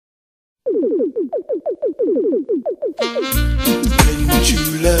When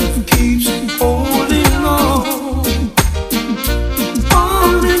true love keeps holding on,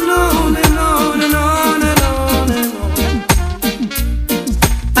 on and on and on and on and on and on.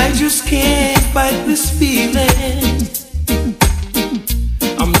 I just can't fight this feeling.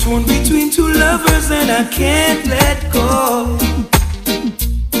 I'm torn between two lovers and I can't let go.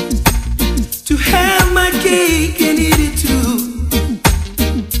 To have my cake and eat it too.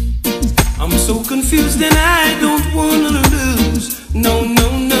 I'm so confused and I don't wanna lose. No,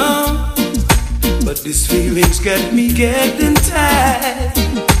 no, no. But this feeling's got me getting tired.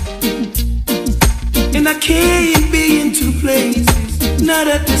 And I can't be in two places, not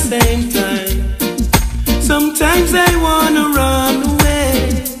at the same time. Sometimes I wanna run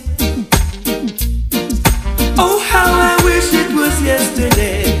away. Oh, how I wish it was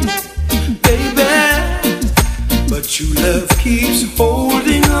yesterday, baby. But true love keeps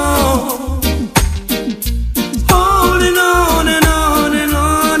holding on. Holding on and on and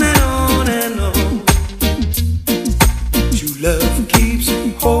on and on and on. True love keeps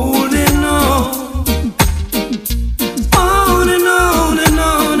holding on. On and on and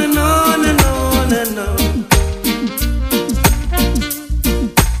on and on and on and on.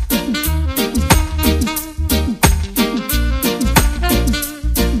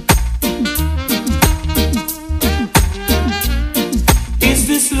 Is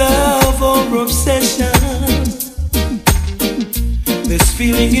this love or obsession? This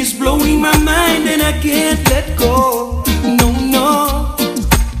feeling is blowing my mind and I can't let go. No, no,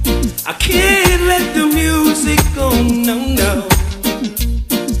 I can't let the music go. No, no,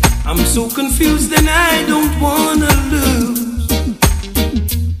 I'm so confused and I don't wanna lose.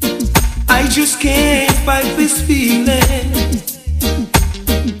 I just can't fight this feeling.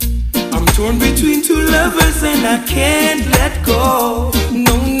 I'm torn between two lovers and I can't let go.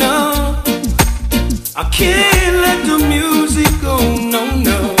 No, no, I can't let the music go. No,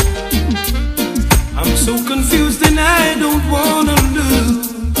 no, I'm so confused and I don't wanna lose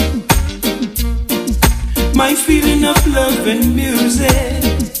my feeling of love and music.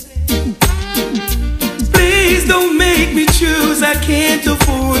 Please don't make me choose. I can't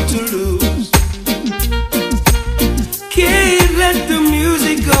afford to lose. Can't let the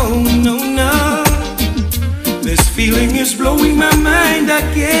music go. No, no, this feeling is blowing my mind. I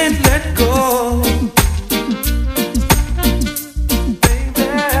can't let go.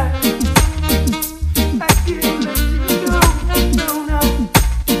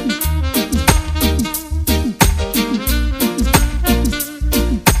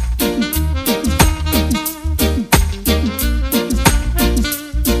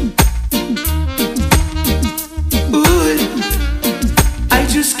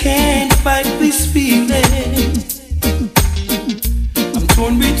 Can't fight this feeling. I'm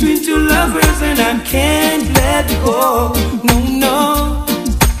torn between two lovers and I can't let go. No, no,